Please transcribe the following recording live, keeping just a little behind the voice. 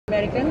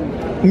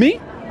American?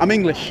 Me? I'm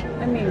English.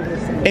 I'm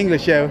English.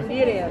 English, yeah.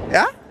 Real.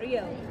 Yeah?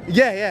 Real.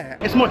 Yeah.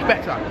 It's much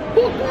better.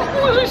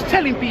 Who's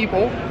telling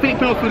people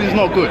Filipino food is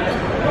not good?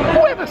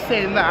 Whoever's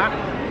saying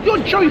that, you're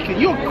joking,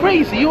 you're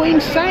crazy, you're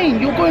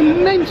insane, you're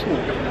going mental.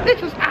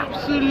 This is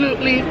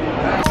absolutely...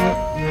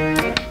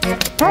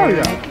 Oh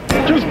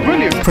yeah, just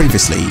brilliant.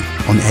 Previously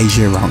on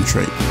Asia Round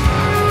Trip.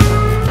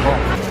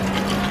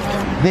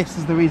 This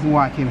is the reason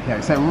why I came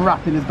here. So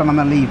wrapping is done on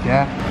the leaf,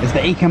 yeah? It's the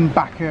Ikan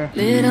Bakar.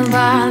 Little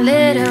by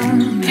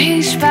little,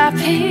 piece by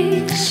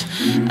piece,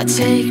 I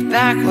take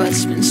back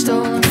what's been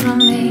stolen from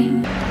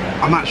me.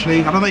 I'm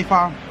actually, I don't know if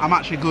I'm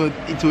actually good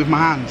into it with my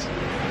hands.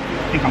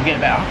 I think I'm getting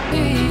better.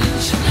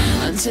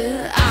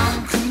 Until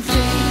I'm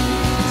complete.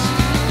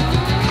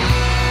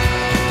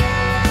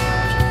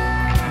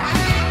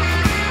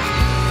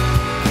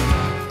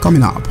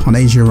 Coming up on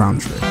Asia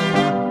Round Trip.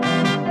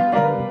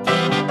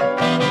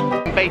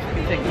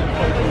 Basically taking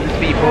these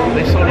people,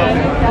 they sort of...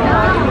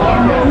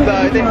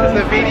 So this is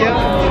the video.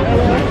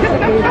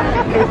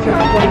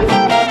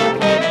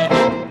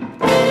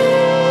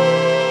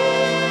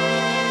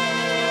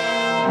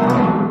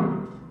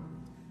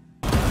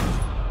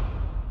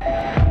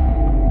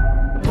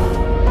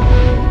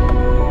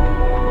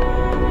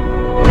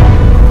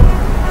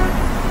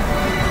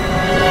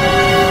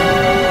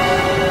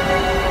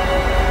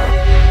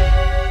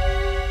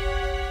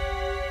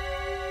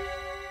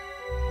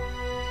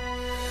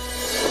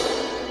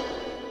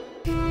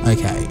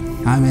 Okay,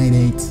 I made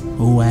it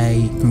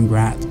away.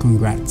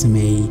 Congrats to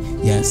me.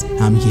 Yes,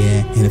 I'm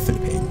here in the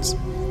Philippines.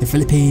 The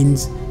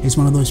Philippines is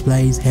one of those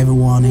places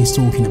everyone is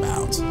talking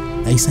about.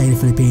 They say the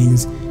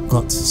Philippines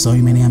got so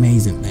many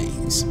amazing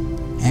things.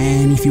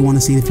 And if you want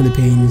to see the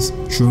Philippines,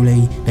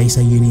 truly, they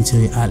say you need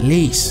to at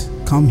least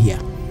come here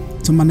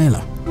to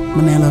Manila,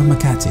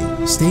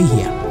 Makati. Stay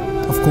here.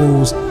 Of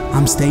course,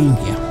 I'm staying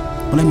here.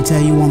 But let me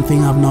tell you one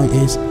thing I've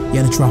noticed.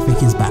 Yeah, the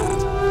traffic is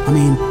bad. I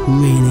mean,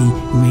 really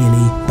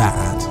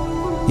bad.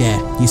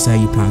 Yeah, you say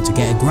you plan to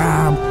get a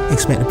Grab,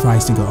 expect the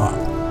price to go up.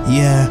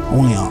 Yeah,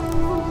 only up.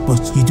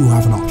 But you do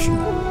have an option.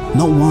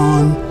 Not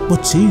one,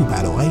 but two,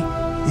 by the way.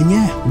 And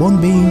yeah, one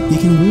being you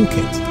can walk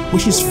it,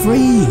 which is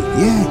free.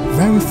 Yeah,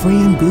 very free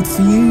and good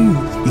for you.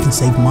 You can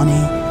save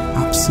money,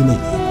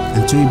 absolutely.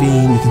 And two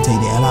being you can take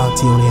the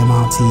LRT or the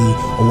MRT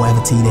or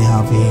whatever T they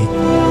have here.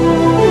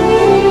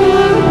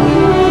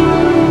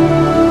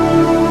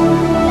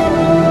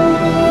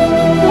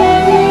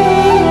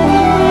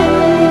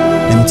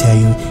 Tell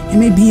you, it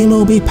may be a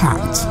little bit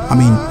packed. I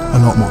mean, a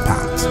lot more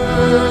packed.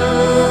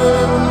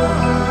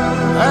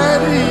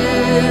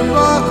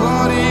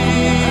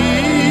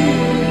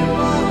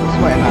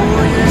 Sweating man.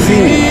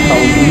 See me?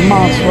 I'm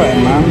miles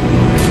sweating, man.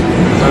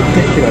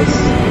 Ridiculous.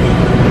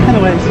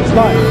 Anyways, it's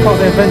like part of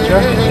the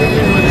adventure.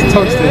 It's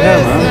toasted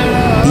here,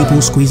 man.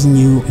 People squeezing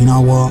you, you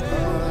know what?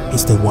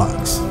 It's the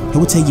works. It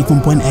will take you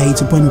from point A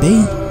to point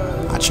B.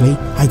 Actually,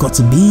 I got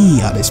to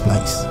be at this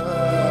place.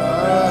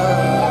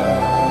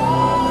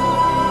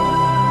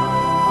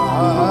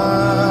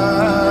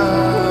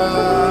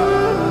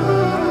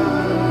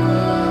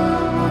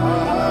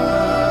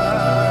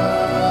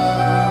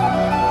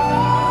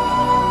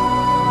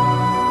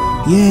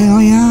 Yeah,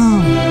 I am.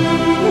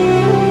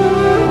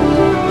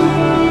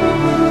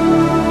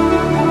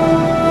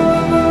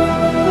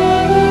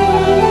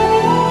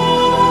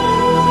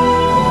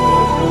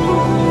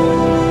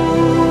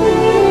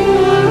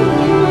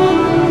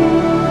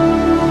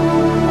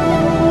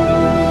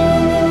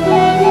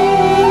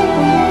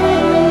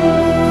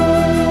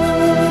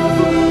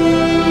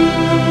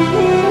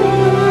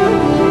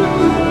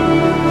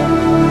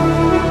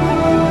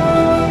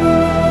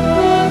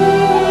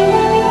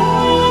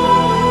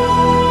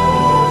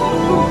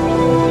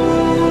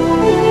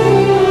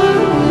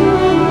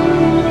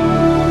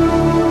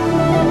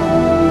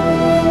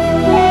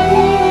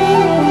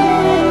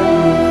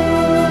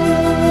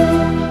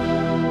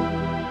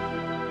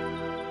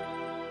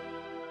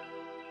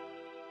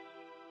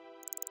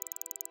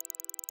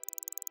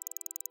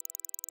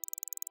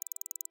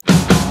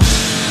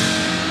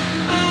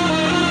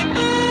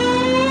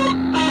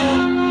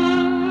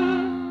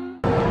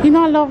 You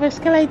know I love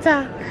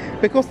escalator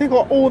because they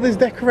got all this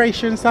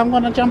decoration, so I'm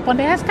gonna jump on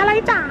the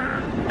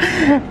escalator.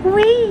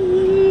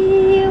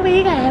 We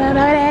got on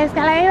the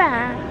escalator.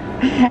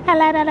 I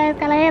like the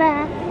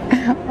escalator.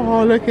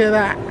 Oh, look at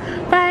that.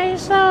 That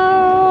is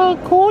so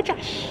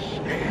gorgeous.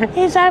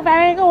 It's so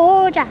very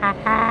gorgeous.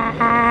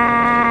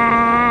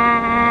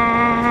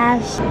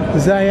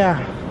 Zaya.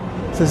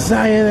 It's a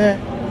Zaya there.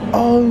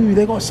 Oh,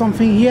 they got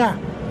something here.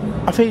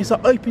 I think it's an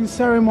open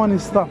ceremony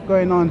stuff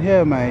going on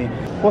here, mate.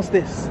 What's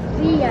this?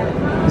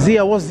 Zia.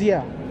 Zia, what's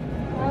Zia?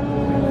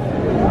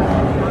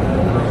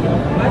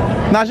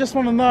 Now I just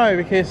want to know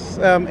because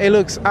it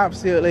looks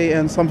absolutely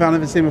and something I've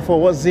never seen before.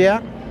 What's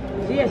Zia?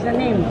 Zia is a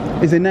name.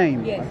 Is a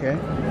name? Yes. Okay.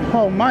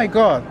 Oh my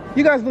God,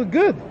 you guys look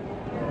good.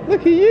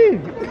 Look at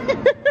you.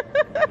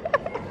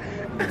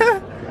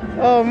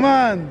 Oh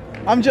man,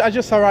 I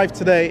just arrived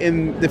today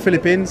in the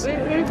Philippines.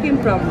 Where you came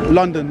from?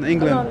 London,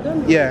 England.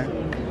 London? Yeah.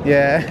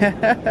 Yeah.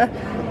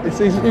 it's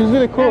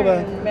really cool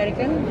though.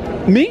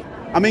 American? Me?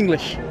 I'm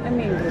English. I'm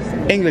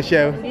English. English,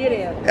 yeah.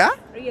 Real. Yeah?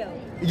 Real.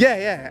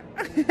 Yeah.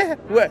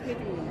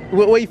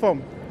 Where are you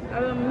from?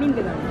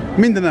 Mindanao.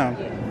 Mindanao.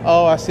 Yeah.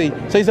 Oh, I see.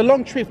 So it's a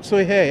long trip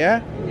to here,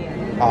 yeah?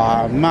 Yeah.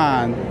 Ah,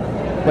 man.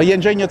 But you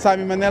enjoying your time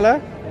in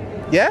Manila?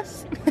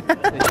 Yes?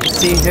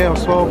 See here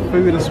as well,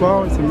 food as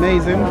well, it's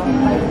amazing.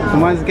 So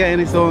mine's getting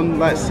its own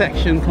like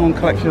section, own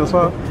collection as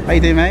well. How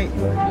you doing, mate?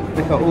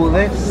 Look at all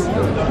this.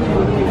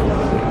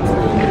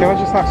 Can I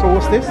just ask, so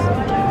what's this?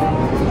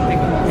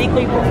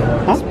 Tikoy po.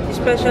 Huh?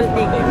 Special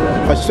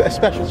tikoy. A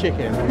special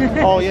chicken.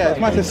 Oh yeah,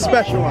 it's a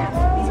special one.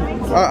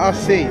 I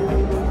see.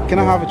 Can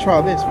I have a try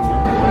of this one?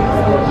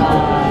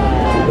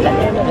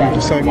 Thank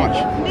you so much.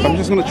 So I'm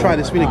just gonna try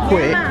this really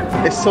quick.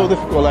 It's so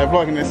difficult like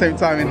vlogging at the same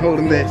time and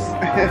holding this.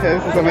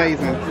 This is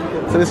amazing.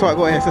 So this is what I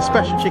got here. It's a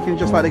special chicken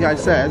just like the guy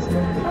says.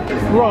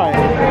 Right.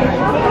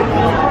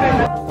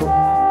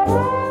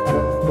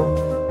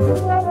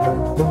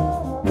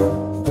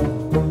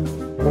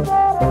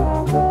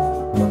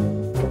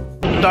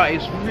 That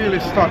is really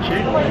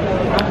starchy,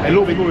 a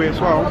little bit gooey as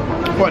well,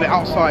 but the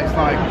outside is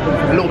like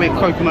a little bit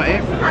coconutty.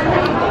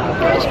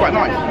 It's quite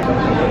nice.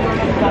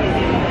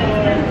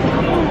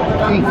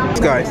 This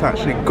guy is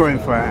actually going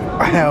for it.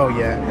 Hell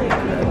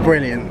yeah,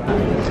 brilliant.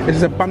 This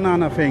is a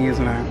banana thing,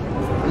 isn't it?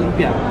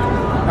 Lumpia.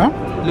 Huh?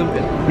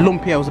 Lumpia.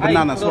 Lumpia was a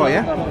banana as well,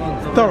 yeah?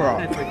 Thorough.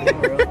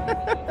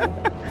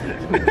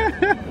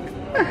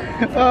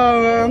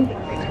 Oh man,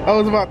 I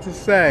was about to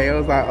say, I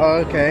was like,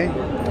 oh, okay.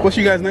 What's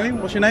you guys' name?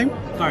 What's your name?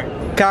 Kai.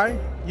 Kai?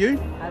 You?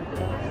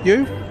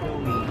 You?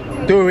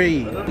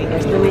 Dori.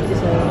 Nice to meet you,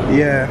 sir.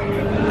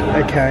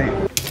 Yeah. Okay.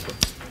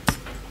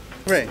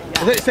 Right.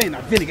 Is it saying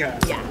that? Vinegar?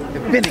 Yeah. The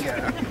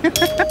vinegar.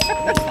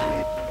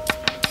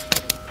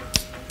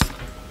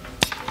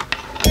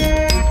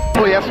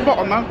 Oh yeah, spot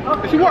on,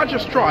 man. You see what I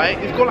just tried?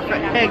 It's got like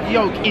an egg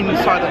yolk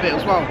inside of it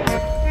as well.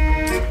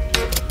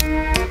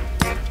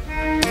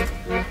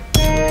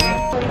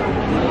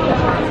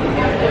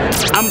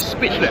 I'm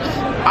speechless.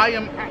 I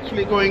am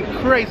actually going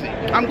crazy.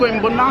 I'm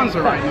going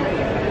bonanza right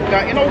now.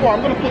 Now, you know what?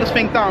 I'm going to put this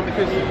thing down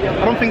because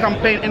I don't think I'm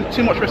paying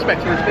too much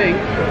respect to this thing.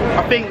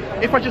 I think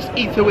if I just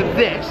eat it with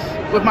this,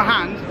 with my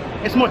hands,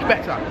 it's much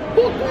better.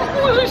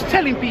 Who's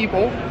telling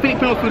people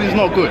Filipino food is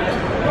not good?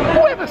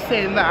 Whoever's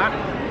saying that,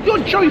 you're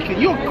joking,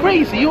 you're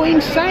crazy, you're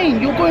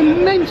insane, you're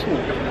going mental.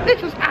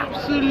 This is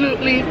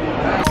absolutely...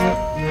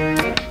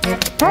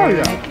 Oh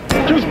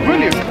yeah. Just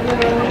brilliant.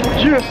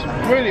 Just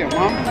brilliant,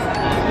 man.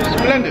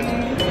 Splendid.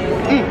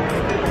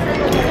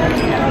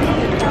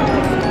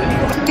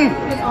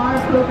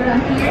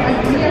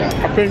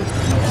 I think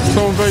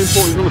someone very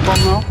important is going to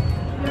come now.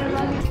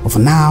 But for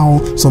now,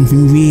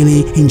 something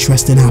really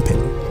interesting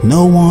happened.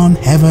 No one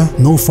ever,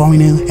 no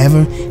foreigner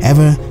ever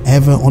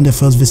on their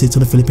first visit to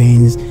the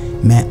Philippines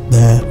met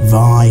the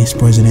Vice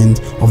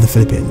President of the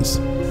Philippines.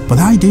 But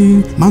I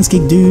do,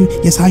 Manskik do,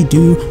 yes I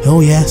do,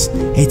 oh yes,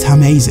 it's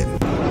amazing.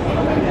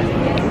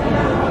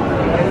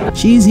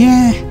 She's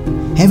here,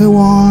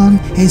 everyone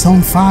is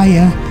on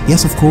fire.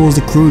 Yes, of course,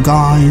 the crew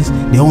guys,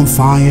 they're on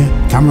fire,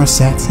 camera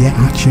set, yeah,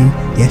 action,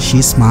 yes,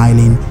 she's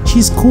smiling,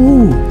 she's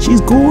cool,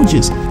 she's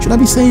gorgeous. Should I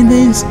be saying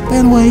this? But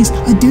anyways,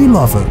 I do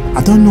love her.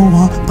 I don't know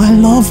her, but I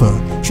love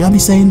her. Should I be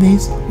saying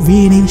this?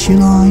 Really, should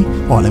I?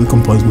 Oh, let me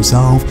compose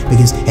myself,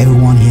 because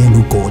everyone here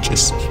look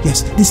gorgeous.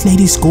 Yes, this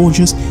lady's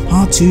gorgeous,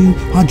 her too,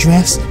 her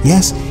dress,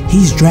 yes,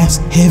 he's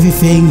dressed,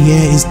 everything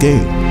here is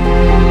good.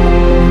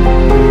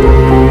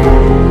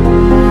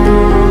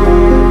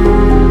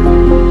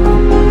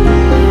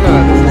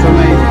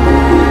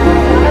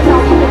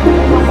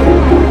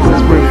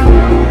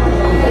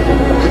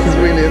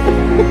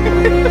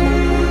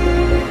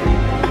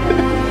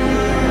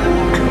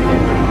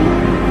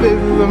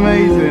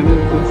 Amazing.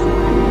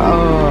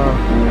 Oh,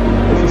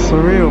 this is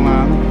surreal,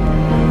 man.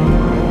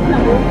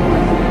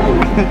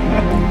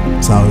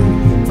 So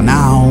for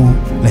now,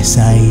 let's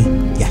say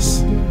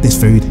yes, this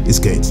food is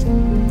good,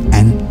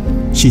 and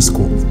she's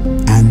cool,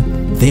 and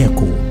they're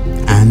cool,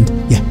 and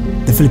yeah,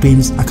 the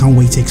Philippines, I can't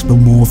wait to explore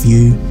more of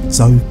you.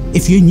 So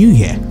if you're new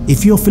here,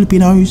 if you're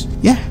Filipinos,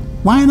 yeah,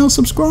 why not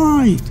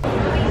subscribe?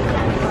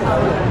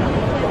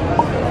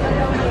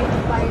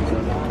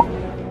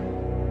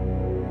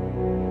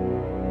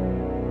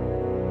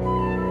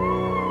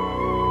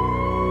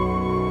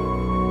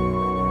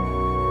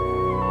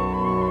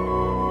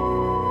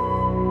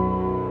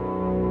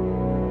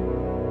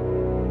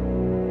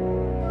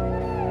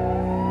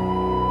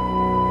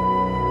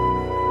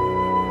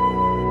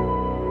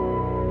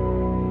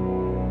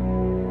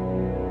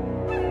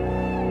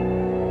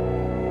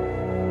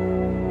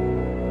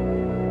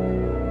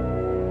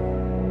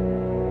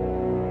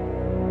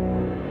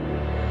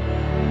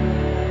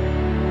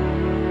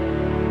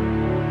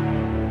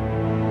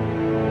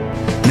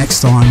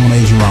 Next time on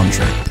Asia Round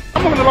Trip.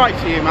 I'm not gonna lie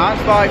to you, man.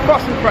 It's like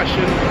first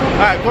impression,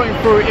 going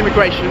through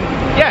immigration.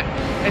 Yeah,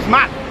 it's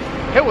mad.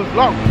 It was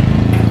long.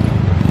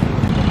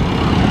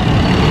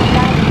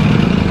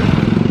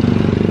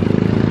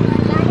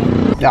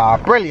 Yeah,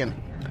 brilliant.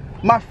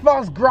 My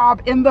first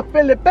grab in the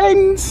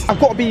Philippines. I've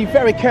got to be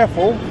very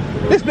careful.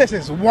 This place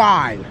is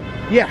wild.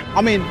 Yeah,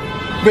 I mean,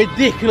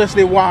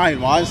 ridiculously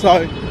wild, right?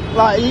 So,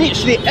 like,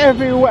 literally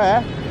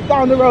everywhere,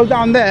 down the road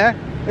down there,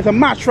 there's a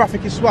mad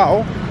traffic as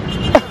well.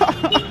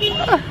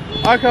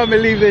 I can't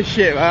believe this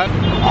shit, man.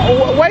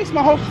 Where's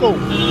my hostel?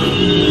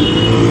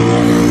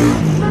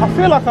 I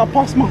feel like I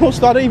passed my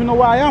hostel. I don't even know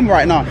where I am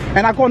right now.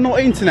 And I got no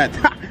internet.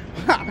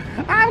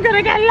 I'm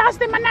gonna get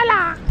lost in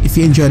Manila. If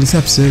you enjoyed this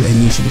episode and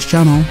you're new to this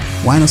channel,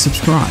 why not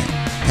subscribe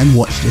and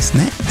watch this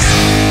next?